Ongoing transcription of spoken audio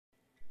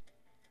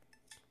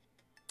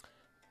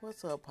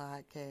What's up,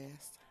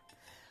 podcast?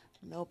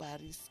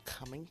 Nobody's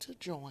coming to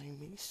join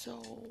me,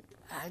 so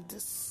I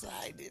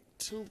decided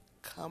to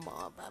come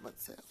on by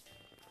myself.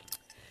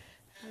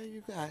 How do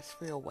you guys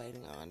feel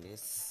waiting on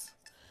this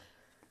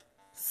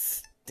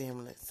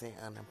stimulus and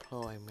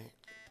unemployment?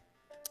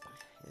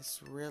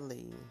 It's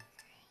really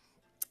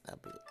a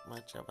bit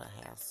much of a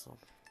hassle.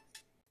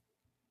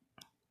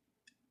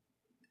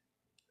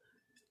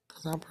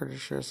 Because I'm pretty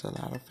sure it's a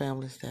lot of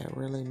families that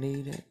really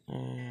need it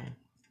and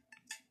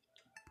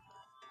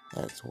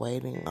that's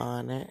waiting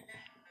on it.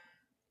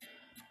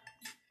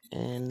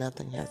 And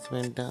nothing has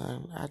been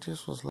done. I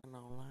just was looking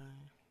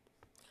online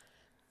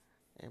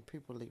and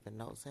people leaving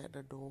notes at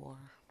the door.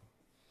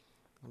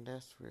 And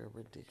that's real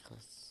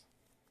ridiculous.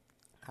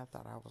 I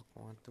thought I was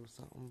going through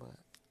something, but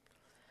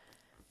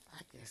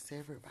I guess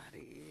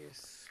everybody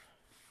is.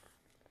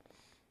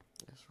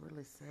 It's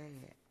really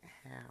sad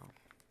how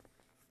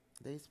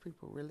these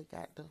people really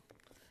got to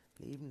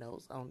leave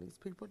notes on these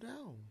people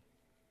though.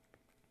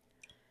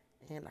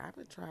 And I've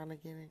been trying to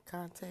get in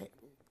contact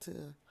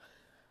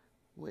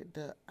with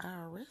the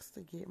IRS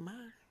to get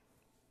my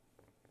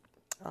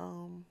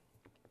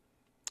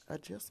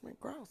adjustment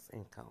gross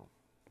income.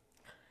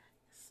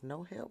 It's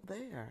no help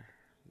there.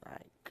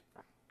 Like,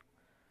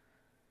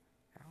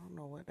 I don't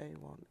know what they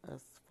want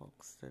us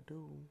folks to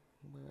do,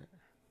 but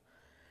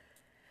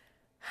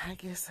I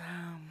guess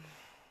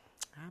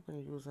I've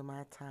been using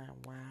my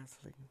time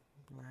wisely,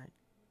 like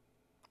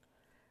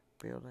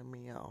building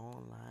me an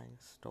online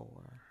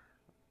store,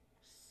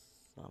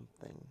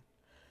 something,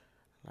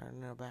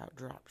 learning about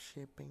drop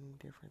shipping,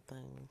 different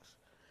things,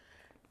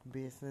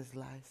 business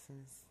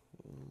license.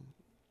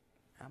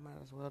 I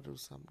might as well do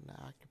something to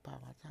occupy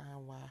my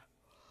time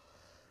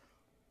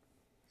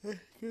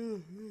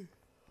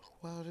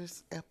while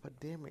this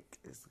epidemic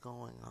is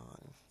going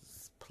on,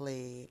 this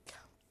plague.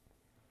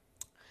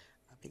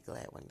 I'll be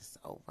glad when it's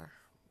over.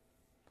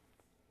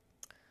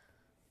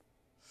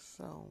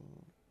 So,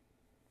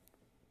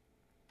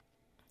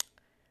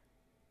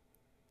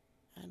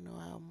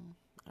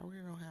 I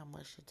really don't have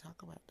much to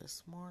talk about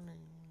this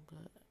morning,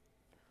 but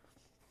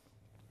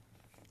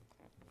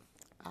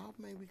I'll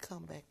maybe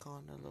come back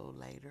on a little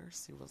later,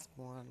 see what's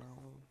going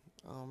on.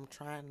 I'm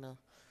trying to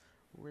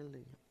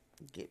really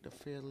get the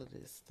feel of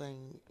this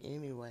thing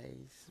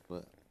anyways,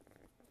 but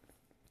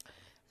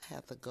I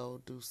have to go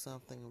do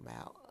something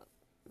about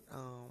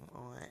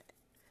on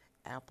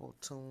Apple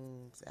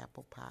Tunes,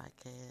 Apple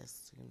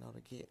Podcasts,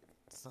 to get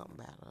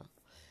something out of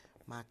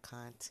my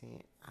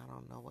content. I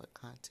don't know what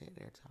content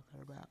they're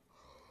talking about.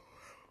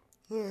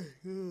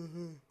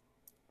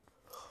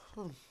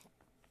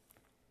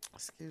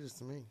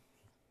 Excuse me.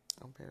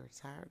 I'm very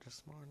tired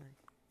this morning.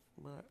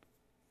 But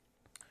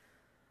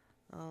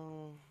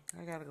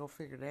I gotta go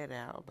figure that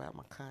out about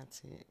my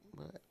content.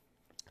 But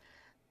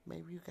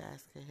maybe you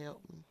guys can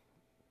help me.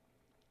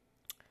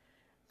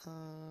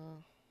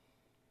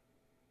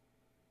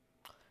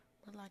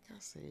 But like I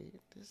said,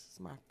 this is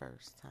my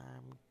first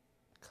time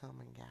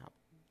coming out.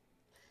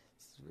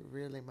 It's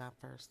really my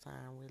first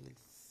time really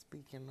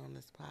speaking on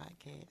this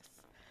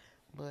podcast.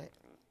 But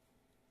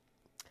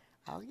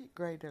I'll get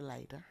greater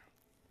later.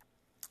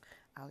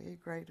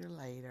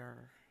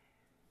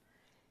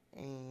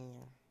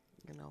 And,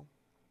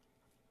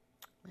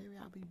 maybe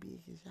I'll be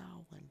big as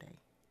y'all one day.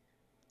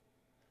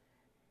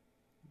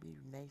 Be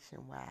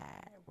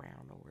nationwide,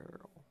 around the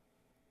world.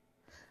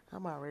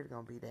 I'm already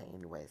going to be there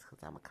anyways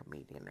because I'm a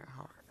comedian at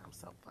heart. I'm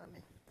so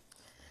funny.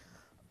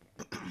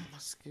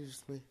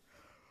 Excuse me.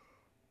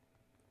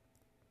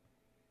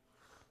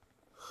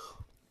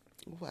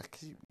 Ooh, I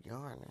keep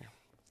yawning.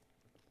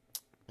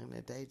 And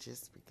the day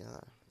just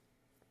begun.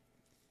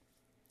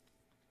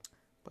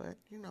 But,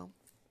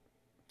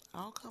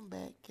 I'll come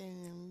back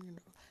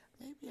and,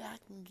 maybe I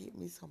can get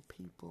me some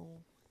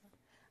people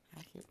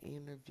I can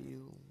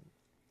interview.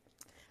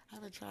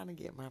 I've been trying to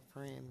get my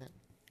friend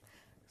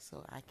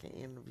so I can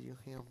interview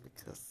him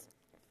because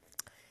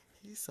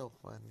he's so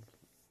funny.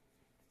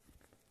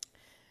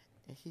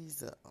 And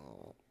he's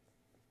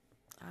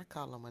I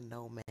call him a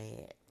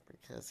nomad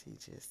because he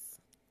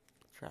just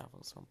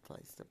travels from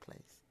place to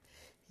place.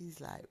 He's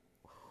like,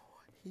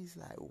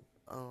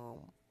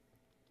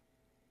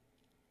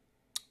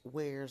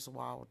 where's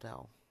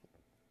Waldo?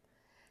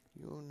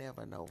 You'll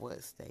never know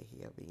what state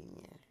he'll be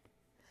in.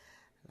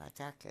 Like,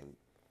 I can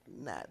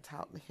not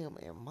talk to him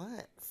in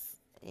months,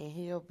 and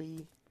he'll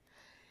be.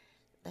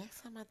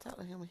 Last time I talked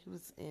to him, he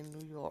was in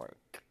New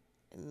York.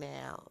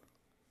 Now,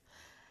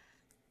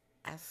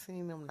 I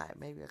seen him like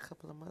maybe a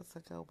couple of months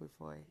ago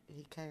before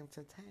he came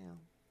to town.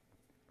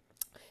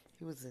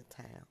 He was in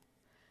town.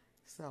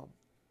 So,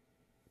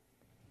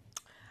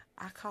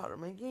 I called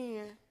him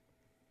again,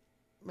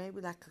 maybe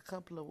like a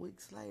couple of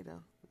weeks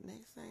later.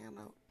 Next thing I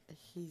know,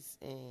 he's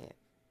in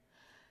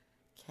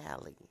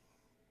Cali.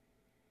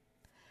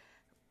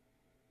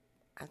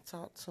 I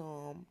talked to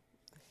him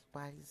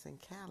while he's in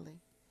Cali.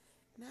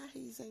 Now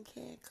he's in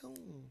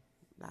Cancun.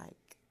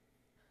 Like,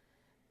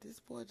 this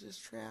boy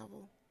just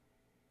traveled.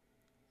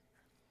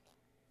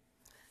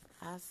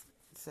 I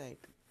say,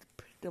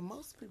 the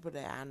most people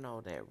that I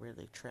know that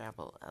really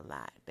travel a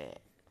lot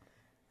that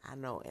I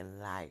know in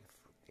life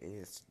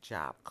is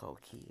Job Corps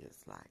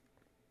kids. Like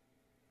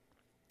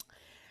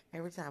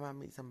every time I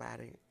meet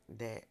somebody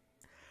that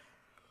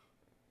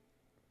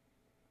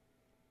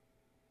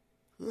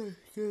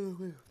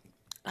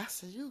I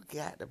said you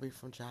got to be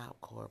from Job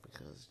Corps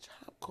because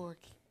Job Corps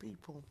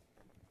people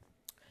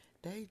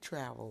they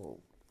travel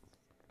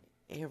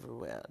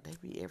everywhere. They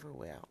be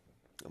everywhere.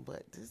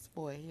 But this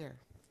boy here,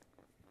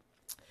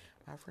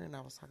 my friend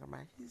I was talking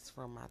about, he's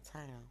from my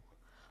town,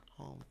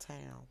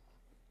 hometown.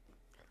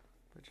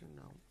 But you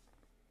know,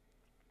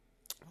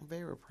 I'm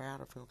very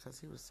proud of him because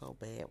he was so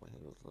bad when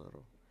he was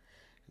little.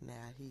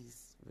 Now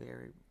he's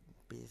very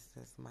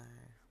business mind.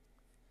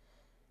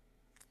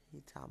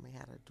 He taught me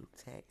how to do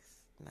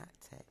not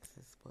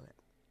taxes, but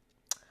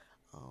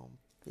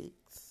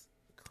fix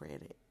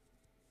credit,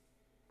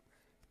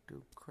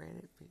 do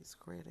credit, fix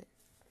credit.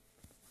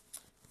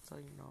 So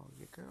you know,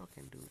 your girl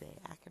can do that.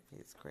 I can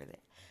fix credit.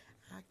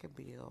 I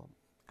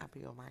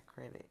build my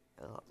credit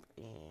up,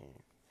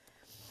 and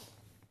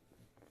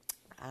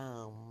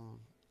um,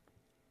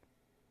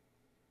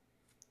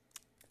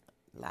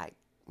 like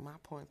my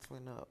points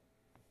went up,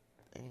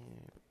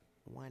 and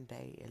one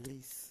day at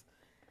least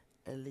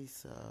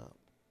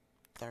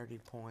 30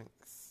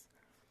 points.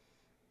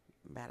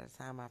 By the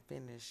time I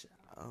finish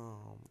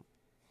all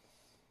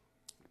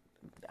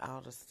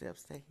the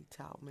steps that he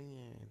taught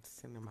me and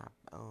sending my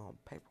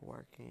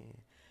paperwork and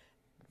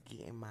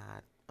getting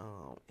my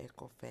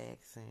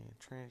Equifax and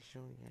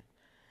TransUnion,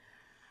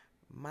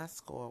 my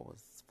score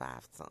was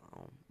 5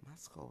 something. My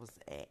score was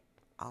at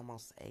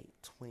almost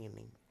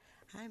 820.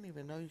 I didn't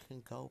even know you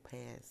can go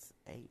past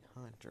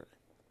 800.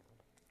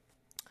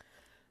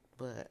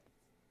 But,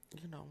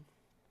 you know,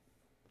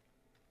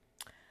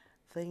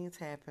 things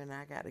happen.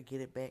 I got to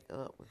get it back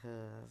up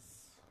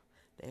because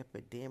the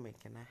epidemic,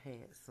 and I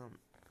had some,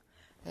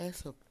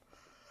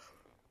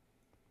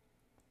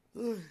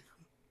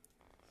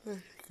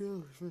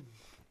 excuse me.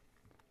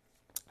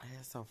 I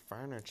had some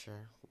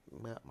furniture,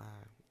 but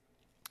my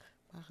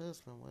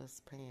husband was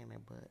paying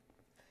it, but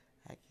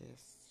I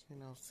guess, you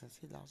know, since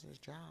he lost his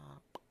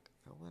job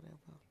or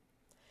whatever,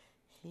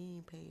 he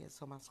ain't paid it,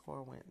 so my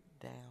score went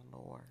down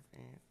lower,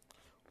 and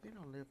we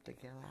don't live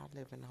together. I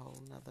live in a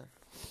whole nother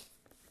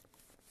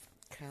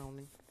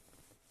county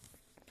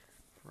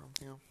from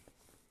him.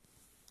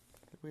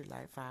 We're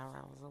like 5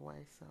 hours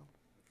away, so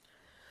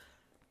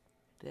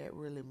that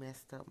really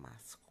messed up my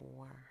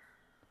score.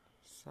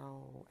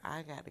 So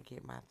I got to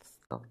get my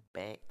stuff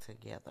back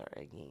together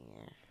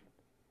again.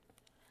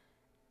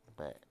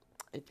 But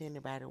if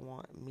anybody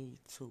want me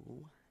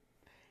to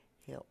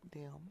help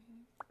them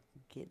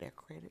get their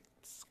credit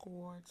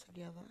score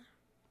together,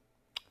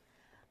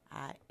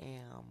 I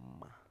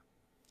am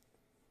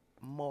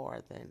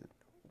more than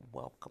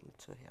welcome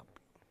to help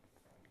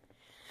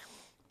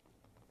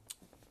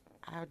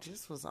you. I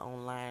just was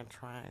online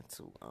trying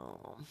to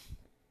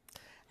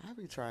I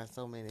be trying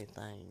so many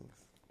things.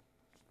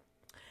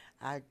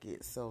 I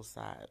get so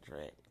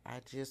sidetracked.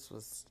 I just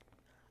was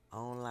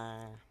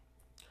online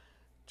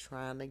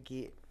trying to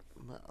get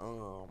my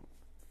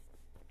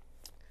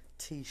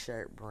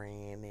t-shirt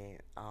brand and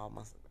all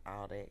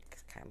that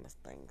kind of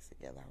things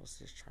together. I was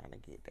just trying to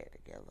get that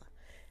together.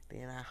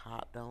 Then I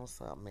hopped on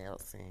something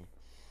else and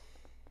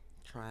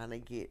trying to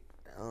get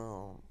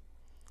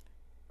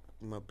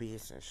my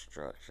business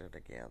structure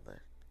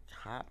together.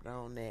 Hopped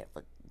on that,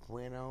 but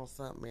went on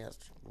something else.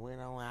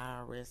 Went on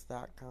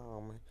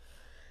IRS.com and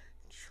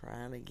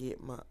trying to get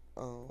my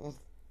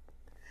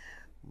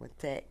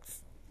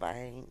tax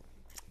thing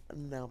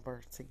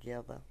number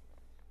together.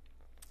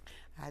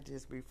 I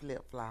just be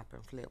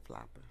flip-flopping.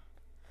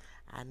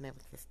 I never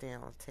can stay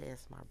on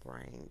task. My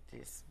brain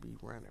just be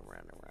running.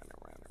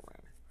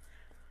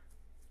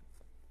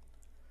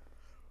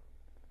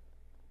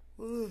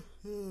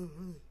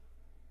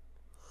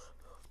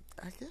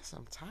 I guess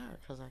I'm tired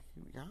because I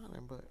keep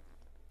yawning, but,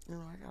 you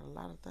know, I got a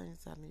lot of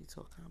things I need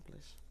to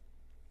accomplish.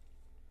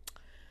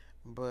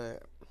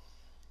 But,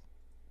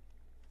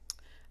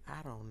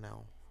 I don't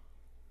know.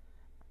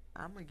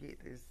 I'm going to get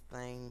these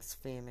things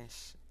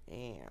finished,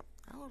 and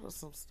I ordered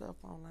some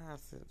stuff online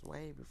since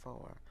way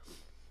before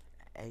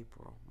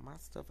April. My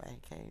stuff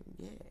ain't came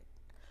yet.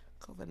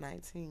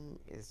 COVID-19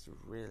 is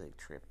really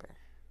tripping.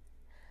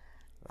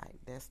 Like,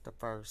 that's the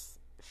first.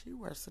 She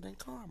worse than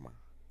Karma.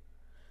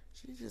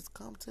 She just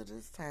come to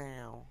this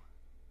town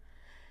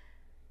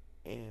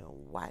and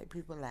wipe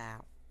people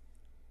out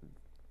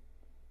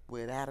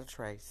without a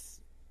trace.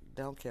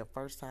 Don't care.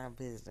 First time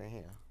visiting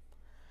here.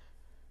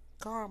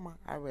 Karma,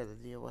 I rather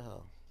deal with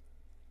her.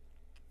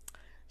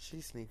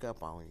 She sneak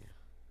up on you.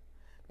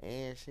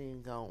 And she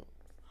ain't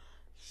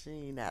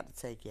out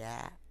to take you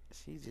out.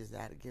 She just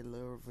out to get a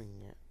little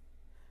revenge.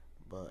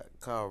 But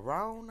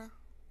Corona,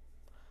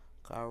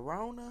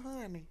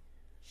 honey,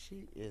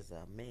 she is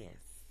a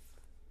mess.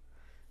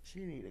 She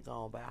need to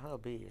go about her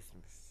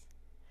business.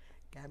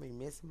 Got me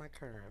missing my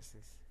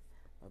currencies.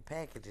 My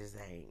packages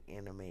ain't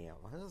in the mail.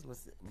 My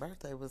husband's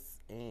birthday was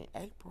in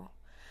April.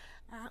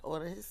 I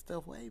ordered his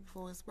stuff way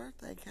before his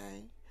birthday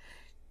came.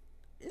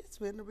 It's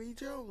gonna be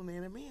June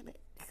in a minute.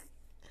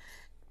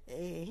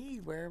 And he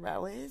worried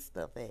about where his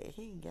stuff at.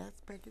 He ain't got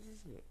his packages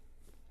yet.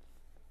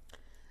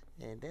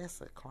 And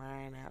that's a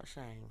crying out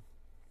shame.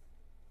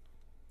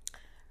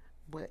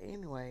 But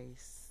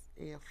anyways,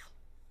 if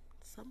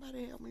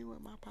somebody help me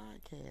with my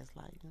podcast,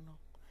 like,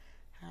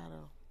 how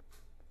to,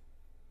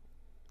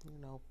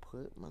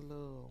 put my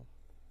little,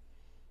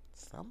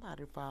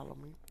 somebody follow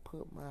me,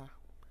 put my,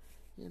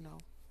 you know,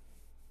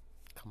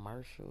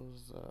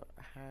 commercials or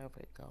however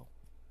it go.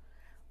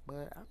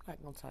 But I'm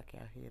not going to talk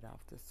y'all head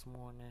off this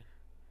morning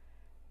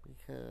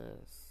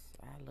because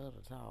I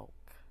love to talk.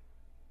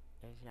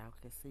 As y'all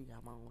can see,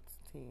 I'm on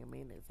 10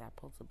 minutes. I'm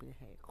supposed to be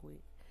had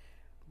quick.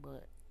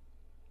 But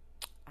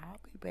I'll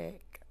be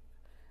back.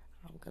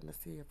 I'm going to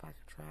see if I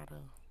can try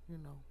to,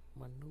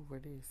 maneuver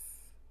this.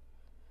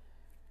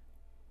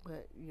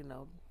 But,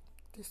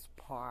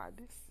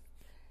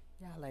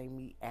 y'all ain't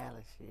meet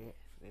Alice yet.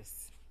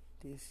 This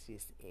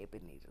just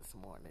Ebony this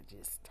morning,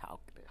 just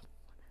talking.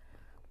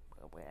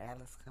 But when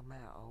Alice come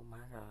out, oh my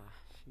gosh,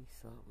 she's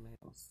something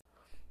else.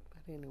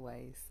 But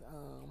anyways,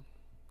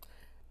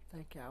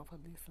 thank y'all for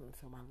listening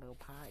to my little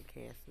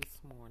podcast this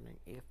morning,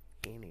 if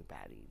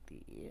anybody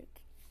did.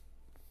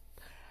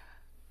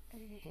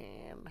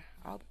 And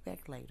I'll be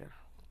back later.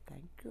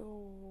 Thank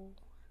you.